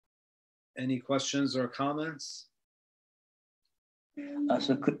Any questions or comments?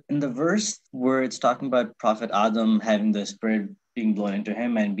 So in the verse where it's talking about Prophet Adam having the spirit being blown into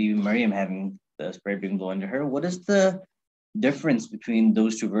him and Bibi Maryam having the spirit being blown into her, what is the difference between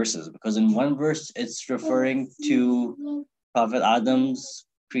those two verses? Because in one verse it's referring to Prophet Adam's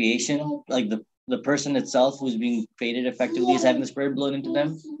creation, like the person itself who's being created effectively is having the spirit blown into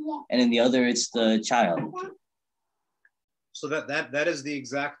them, and in the other it's the child. So that is the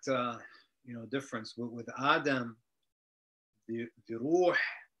exact difference with Adam. The ruh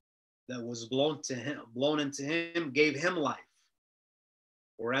that was blown into him gave him life,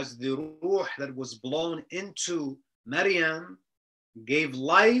 whereas the ruh that was blown into Maryam gave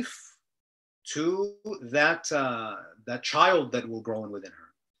life to that child that will grow in within her.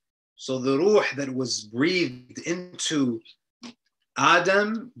 So the ruh that was breathed into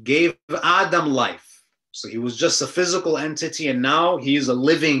Adam gave Adam life. So he was just a physical entity, and now he's a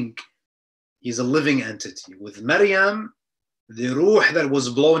living entity. With Maryam, the ruh that was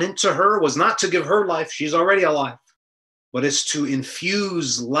blown into her was not to give her life, she's already alive, but it's to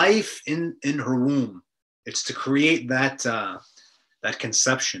infuse life in her womb. It's to create that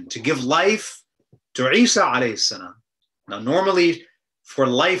conception, to give life to Isa alayhi salam. Now, normally, for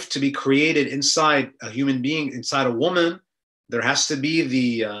life to be created inside a human being, inside a woman, there has to be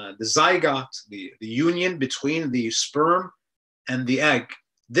the zygote, the union between the sperm and the egg.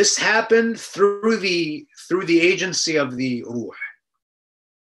 This happened through the agency of the ruh.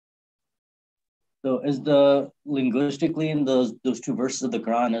 So is the linguistically in those two verses of the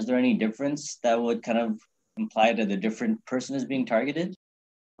Quran, is there any difference that would kind of imply that a different person is being targeted?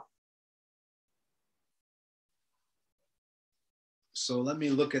 So let me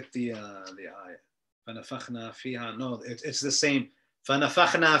look at the ayah. فَنَفَخْنَا فِيهَا. No, it's the same.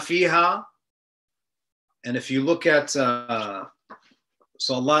 فَنَفَخْنَا فِيهَا. And if you look at, so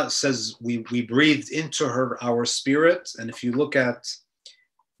Allah says we breathed into her our spirit. And if you look at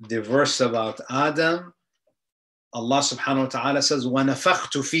the verse about Adam, Allah subhanahu wa ta'ala says,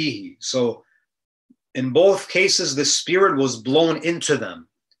 وَنَفَخْتُ فِيهِ. So in both cases, the spirit was blown into them.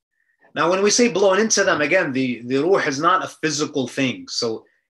 Now, when we say blown into them, again, the ruh is not a physical thing. So,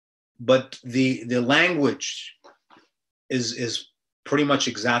 but the language is pretty much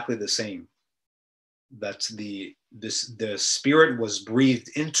exactly the same. That the spirit was breathed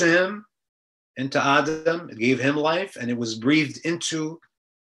into him, into Adam, it gave him life, and it was breathed into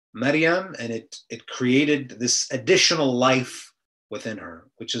Maryam, and it created this additional life within her,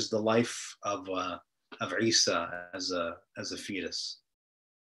 which is the life of Isa as a fetus.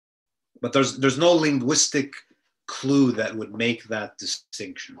 But there's no linguistic clue that would make that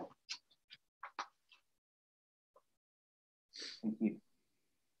distinction. Thank you.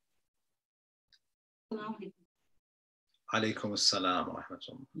 Alaykum as-salam wa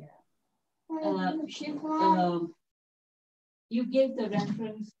rahmatullah. You gave the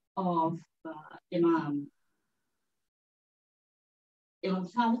reference of Imam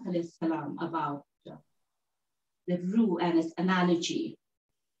Sadiq alayhi salam about the ruh and its analogy.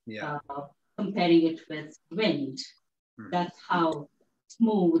 Yeah. Comparing it with wind. That's how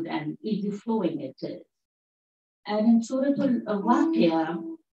smooth and easy flowing it is. And in Surah Al-Anbya,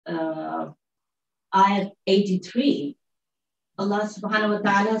 ayat 83, Allah subhanahu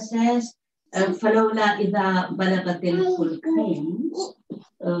wa ta'ala says, فَلَوْلَا إِذَا بَلَغَتِ الْحُلْقُومِ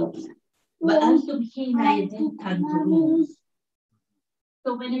وَأَنْتُمْ حِينَئِذٍ تَنْظُرُونَ. So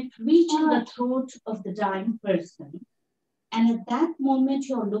when it reaches the throat of the dying person, and at that moment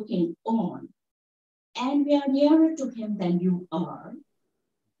you're looking on, and we are nearer to him than you are,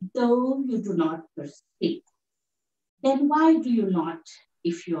 though you do not perceive, then why do you not,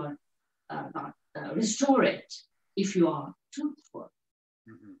 if you are not, restore it, if you are truthful?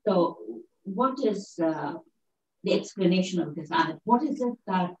 Mm-hmm. So what is the explanation of this ayat? What is it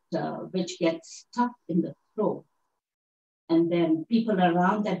that which gets stuck in the throat? And then people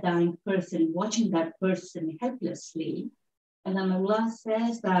around that dying person, watching that person helplessly, and then Allah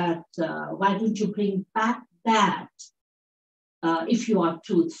says that, why don't you bring back that if you are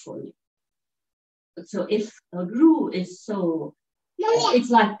truthful? So if a ruh is so,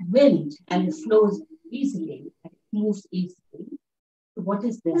 it's like wind and it flows easily, and it moves easily. So what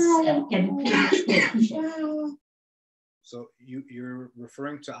is this? Can you please explain? So you're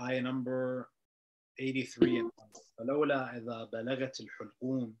referring to ayah number 83. فَلَوْلَا إِذَا بَلَغَتِ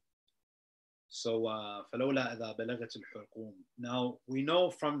الْحُلْقُومِ. So, فَلَوْلَا إِذَا بَلَغَتِ الْحُلْقُومِ. Now, we know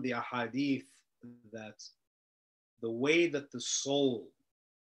from the ahadith that the way that the soul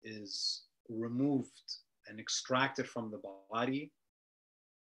is removed and extracted from the body,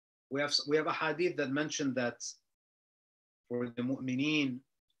 we have a hadith that mentioned that for the mu'mineen,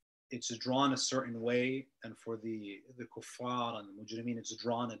 it's drawn a certain way, and for the kuffar and the mujrimeen, it's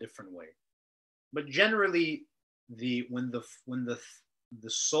drawn a different way. But generally, when the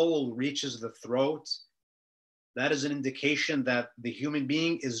soul reaches the throat, that is an indication that the human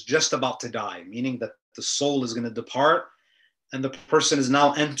being is just about to die, meaning that the soul is going to depart and the person is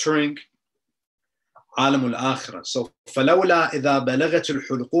now entering alam al-akhirah. So فَلَوْلَا إِذَا بَلَغَتِ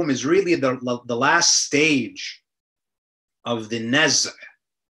الْحُلْقُومِ is really the last stage of the nazr,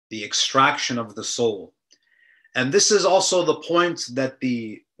 the extraction of the soul. And this is also the point that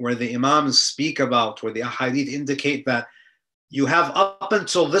where the imams speak about, where the ahadith indicate that you have up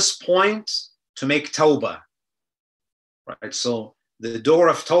until this point to make tawbah. Right? So the door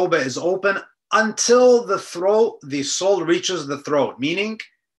of tawbah is open until the soul reaches the throat, meaning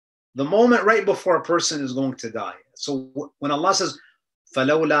the moment right before a person is going to die. So when Allah says,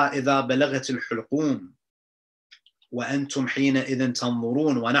 فَلَوْلَا إِذَا بَلَغَتِ الْحُلْقُومِ وَأَنْتُمْ حِينَئِذٍ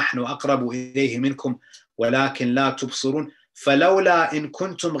تَنظُرُونَ وَنَحْنُ أَقْرَبُ إِلَيْهِ مِنْكُمْ وَلَكِنْ لَا تُبْصِرُونَ فَلَوْلَا إِن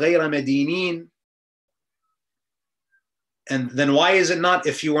كُنْتُمْ غَيْرَ مَدِينِينَ. And then why is it not,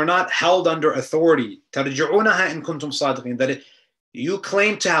 if you are not held under authority, تَرْجِعُونَهَا إِن كُنْتُمْ صَادِقِينَ, that you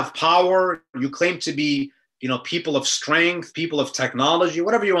claim to have power, you claim to be, people of strength, people of technology,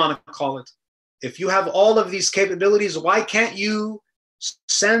 whatever you want to call it. If you have all of these capabilities, why can't you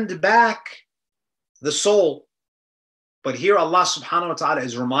send back the soul? But here Allah subhanahu wa ta'ala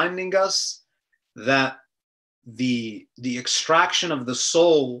is reminding us that the extraction of the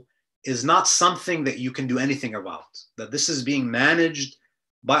soul is not something that you can do anything about, that this is being managed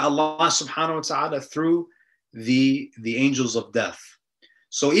by Allah subhanahu wa ta'ala through the angels of death.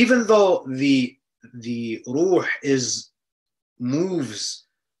 So even though the ruh moves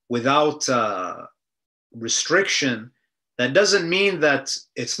without restriction, that doesn't mean that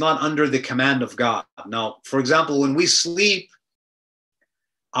it's not under the command of God. Now, for example, when we sleep,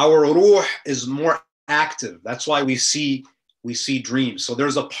 our ruh is more active. That's why we see dreams. So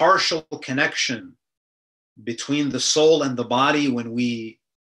there's a partial connection between the soul and the body when we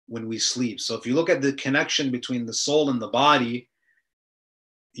sleep. So if you look at the connection between the soul and the body,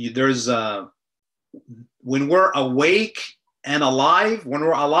 there's when we're awake and alive,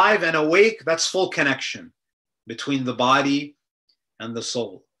 that's full connection between the body and the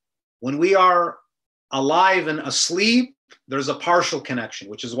soul. When we are alive and asleep, there's a partial connection,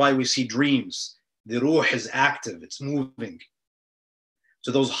 which is why we see dreams. The ruh is active, it's moving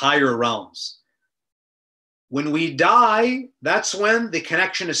to those higher realms. When we die, that's when the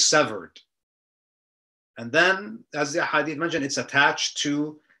connection is severed. And then, as the hadith mentioned, it's attached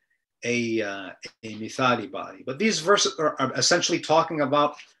to a mithali body. But these verses are essentially talking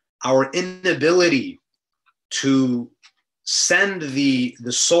about our inability to send the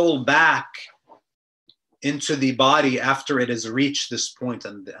soul back into the body after it has reached this point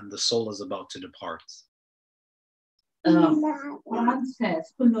and the soul is about to depart. Quran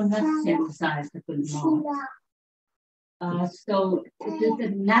says, so it is the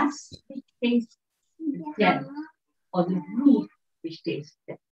nafs which tastes death, or the ruh which tastes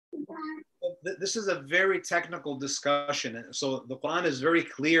death? This is a very technical discussion. And so the Quran is very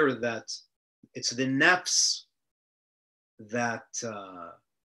clear that it's the nafs that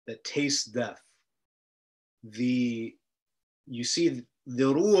tastes death. You see,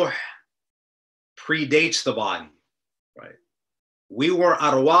 the ruh predates the body, right? We were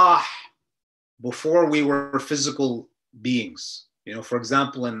arwah before we were physical beings. For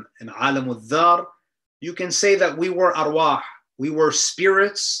example, in alam al-dhar, you can say that we were arwah, we were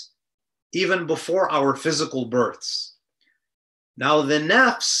spirits even before our physical births. Now the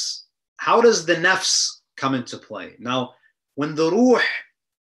nafs, how does the nafs come into play? Now, when the ruh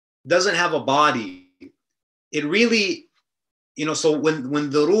doesn't have a body, it really, so when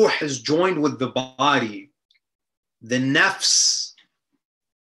the ruh is joined with the body, the nafs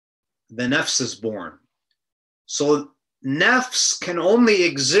is born. So nafs can only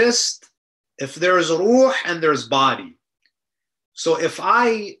exist if there's ruh and there's body. So if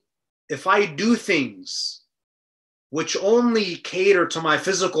I do things which only cater to my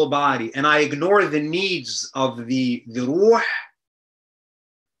physical body and I ignore the needs of the ruh,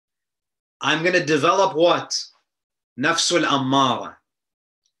 I'm going to develop what? Nafsul ammara.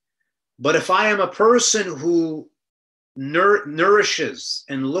 But if I am a person who nourishes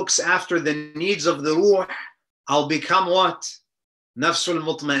and looks after the needs of the ruh, I'll become what? Nafsul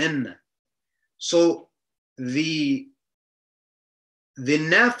mutma'inna. So the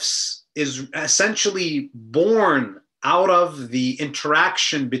nafs is essentially born out of the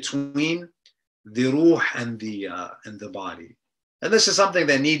interaction between the ruh and the body. And this is something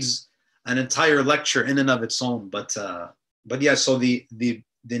that needs an entire lecture in and of its own. But yeah, so the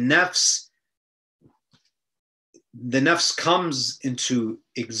the nafs comes into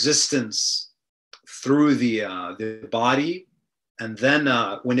existence through the body, and then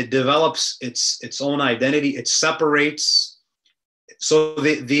when it develops its own identity, it separates. So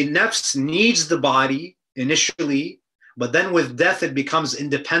the nafs needs the body initially, but then with death it becomes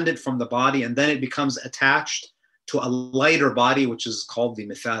independent from the body, and then it becomes attached to a lighter body, which is called the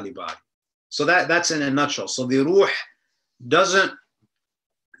mithali body. So that's in a nutshell. So the ruh doesn't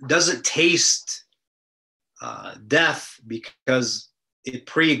taste death because it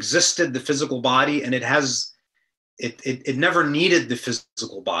pre-existed the physical body, and it never needed the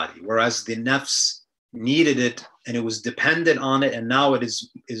physical body, whereas the nafs needed it and it was dependent on it, and now it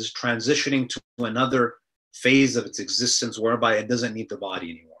is transitioning to another phase of its existence whereby it doesn't need the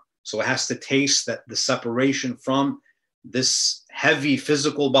body anymore. So it has to taste that the separation from this heavy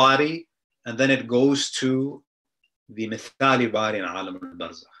physical body, and then it goes to the mithali body in alam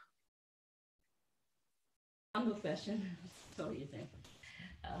al-barzakh. One more question. Sorry,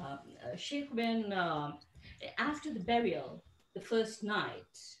 Sheikh, when after the burial, the first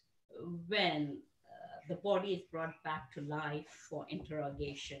night, when the body is brought back to life for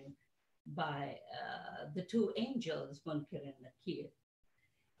interrogation by the two angels, Munkar and Nakir,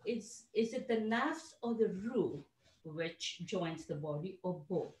 is it the nafs or the ruh which joins the body, or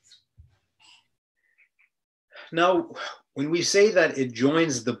both? Now, when we say that it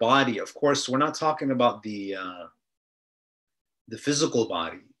joins the body, of course, we're not talking about the physical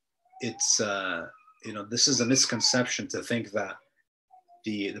body. It's this is a misconception to think that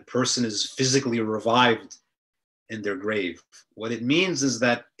the person is physically revived in their grave. What it means is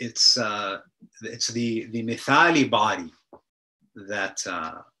that it's the mithali body that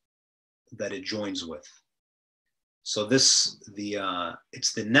it joins with. So it's the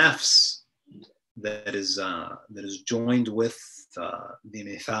nafs that is joined with the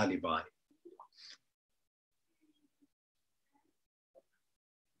mithali body.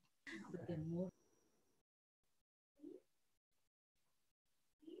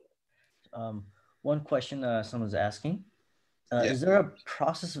 One question someone's asking. Is there a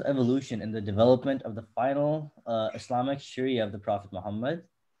process of evolution in the development of the final Islamic Sharia of the Prophet Muhammad?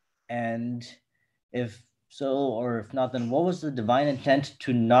 And if so, or if not, then what was the divine intent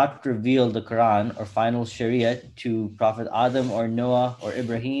to not reveal the Quran or final Sharia to Prophet Adam or Noah or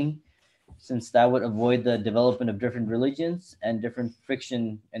Ibrahim, since that would avoid the development of different religions and different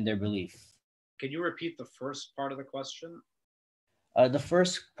friction in their belief? Can you repeat the first part of the question? The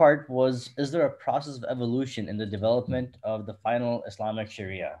first part was, is there a process of evolution in the development of the final Islamic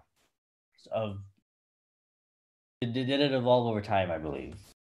Sharia? Did it evolve over time, I believe?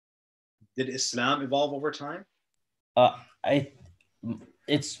 Did Islam evolve over time?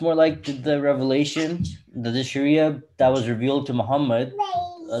 It's more like the revelation, the Sharia that was revealed to Muhammad,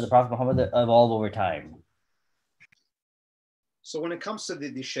 the Prophet Muhammad, evolved over time. So when it comes to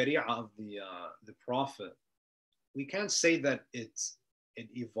the Sharia of the Prophet, we can't say that it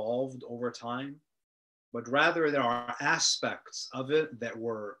evolved over time, but rather there are aspects of it that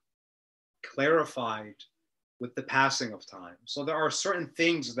were clarified with the passing of time. So there are certain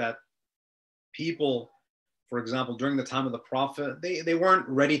things that people, for example, during the time of the Prophet, they weren't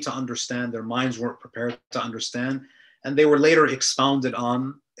ready to understand, their minds weren't prepared to understand, and they were later expounded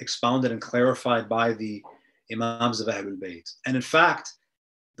and clarified by the Imams of Ahlul Bayt. And in fact,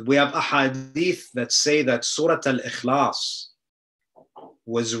 we have ahadith that say that Surah Al-Ikhlas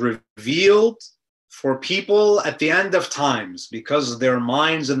was revealed for people at the end of times because their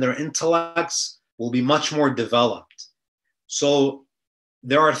minds and their intellects will be much more developed. So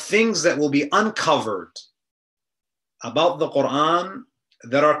there are things that will be uncovered about the Quran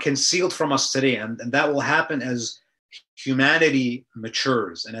that are concealed from us today, and that will happen as humanity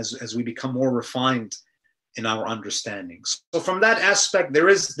matures and as we become more refined in our understanding. So from that aspect,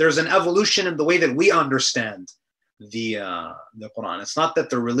 there's an evolution in the way that we understand the Quran. It's not that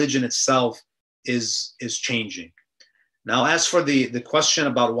the religion itself is changing. Now, as for the question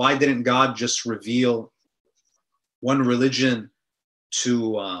about why didn't God just reveal one religion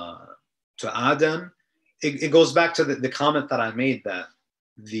to Adam, it goes back to the comment that I made that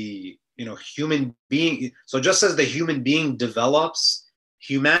the human being. So just as the human being develops,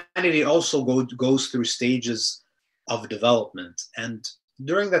 humanity also goes through stages of development. And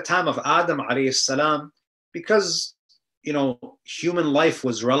during the time of Adam alayhi salam, because human life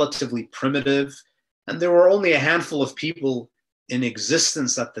was relatively primitive and there were only a handful of people in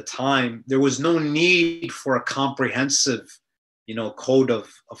existence at the time, there was no need for a comprehensive code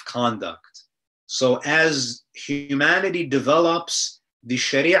of conduct. So as humanity develops, the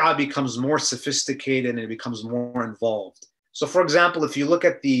Sharia becomes more sophisticated and it becomes more involved. So for example, if you look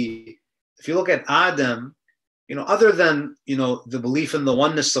at Adam, other than, the belief in the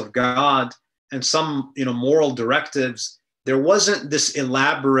oneness of God and some, moral directives, there wasn't this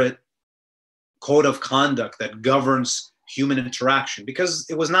elaborate code of conduct that governs human interaction because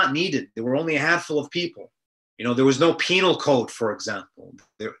it was not needed. There were only a handful of people. There was no penal code, for example.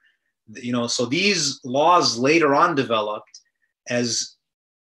 So these laws later on developed as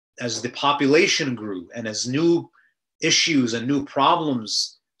the population grew and as new issues and new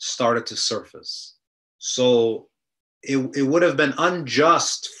problems started to surface. So it would have been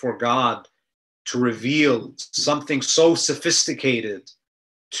unjust for God to reveal something so sophisticated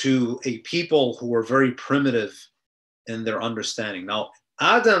to a people who were very primitive in their understanding. Now,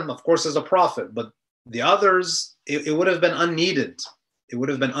 Adam, of course, is a prophet, but the others, it would have been unneeded. It would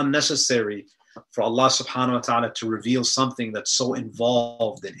have been unnecessary for Allah subhanahu wa ta'ala to reveal something that's so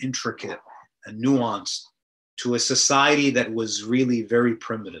involved and intricate and nuanced to a society that was really very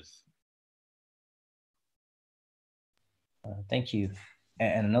primitive. Thank you.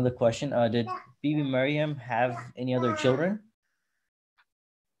 And another question, did Bibi Maryam have any other children?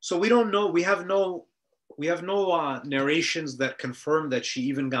 So we don't know. We have no narrations that confirm that she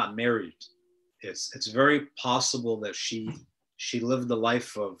even got married. It's very possible that she lived the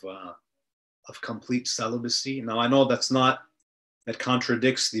life of complete celibacy. Now I know that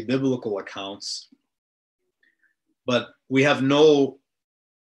contradicts the biblical accounts, but we have no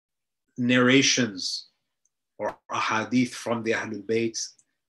narrations or a hadith from the Ahlul Bayt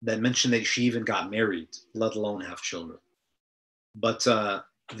that mention that she even got married, let alone have children. But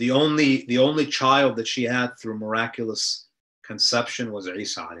the only child that she had through miraculous conception was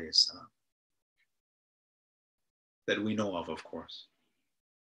Isa alayhi salam, that we know of course.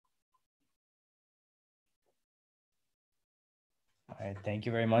 All right, thank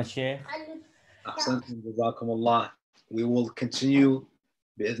you very much, Sheikh. Ahsantum, jazakumullah. We will continue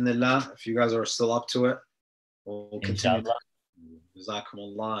bi'idhnillah. If you guys are still up to it, we'll continue. Inshallah.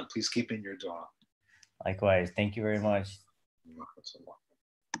 Jazakumullah, and please keep in your dua. Likewise, thank you very much.